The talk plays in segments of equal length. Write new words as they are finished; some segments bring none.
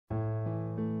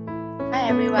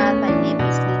everyone, my name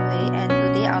is Lin and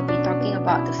today I'll be talking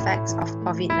about the facts of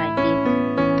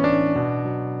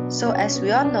COVID-19. So as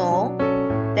we all know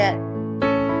that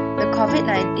the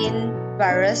COVID-19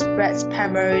 virus spreads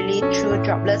primarily through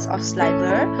droplets of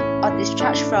saliva or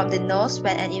discharge from the nose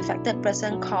when an infected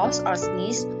person coughs or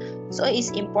sneezes. So it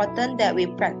is important that we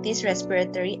practice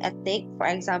respiratory etiquette, for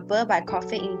example by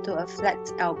coughing into a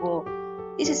flat elbow.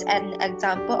 This is an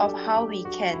example of how we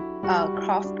can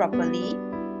cough properly.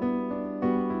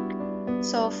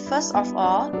 So first of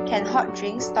all, can hot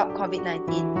drinks stop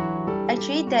COVID-19?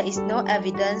 Actually, there is no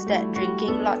evidence that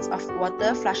drinking lots of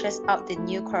water flushes out the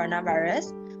new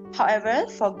coronavirus. However,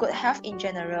 for good health in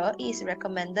general, it is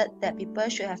recommended that people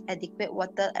should have adequate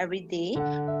water every day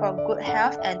for good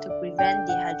health and to prevent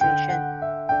dehydration.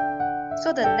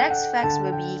 So the next facts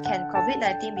will be, can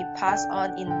COVID-19 be passed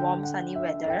on in warm sunny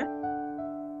weather?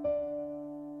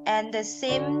 And the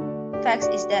same facts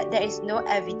is that there is no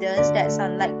evidence that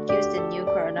sunlight kills the new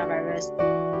coronavirus.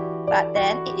 But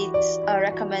then it is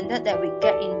recommended that we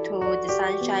get into the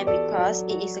sunshine because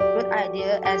it is a good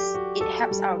idea as it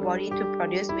helps our body to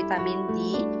produce vitamin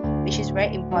D, which is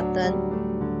very important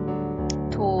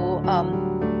to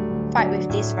fight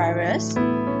with this virus.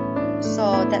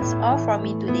 So that's all from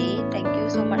me today. Thank you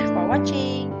so much for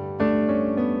watching.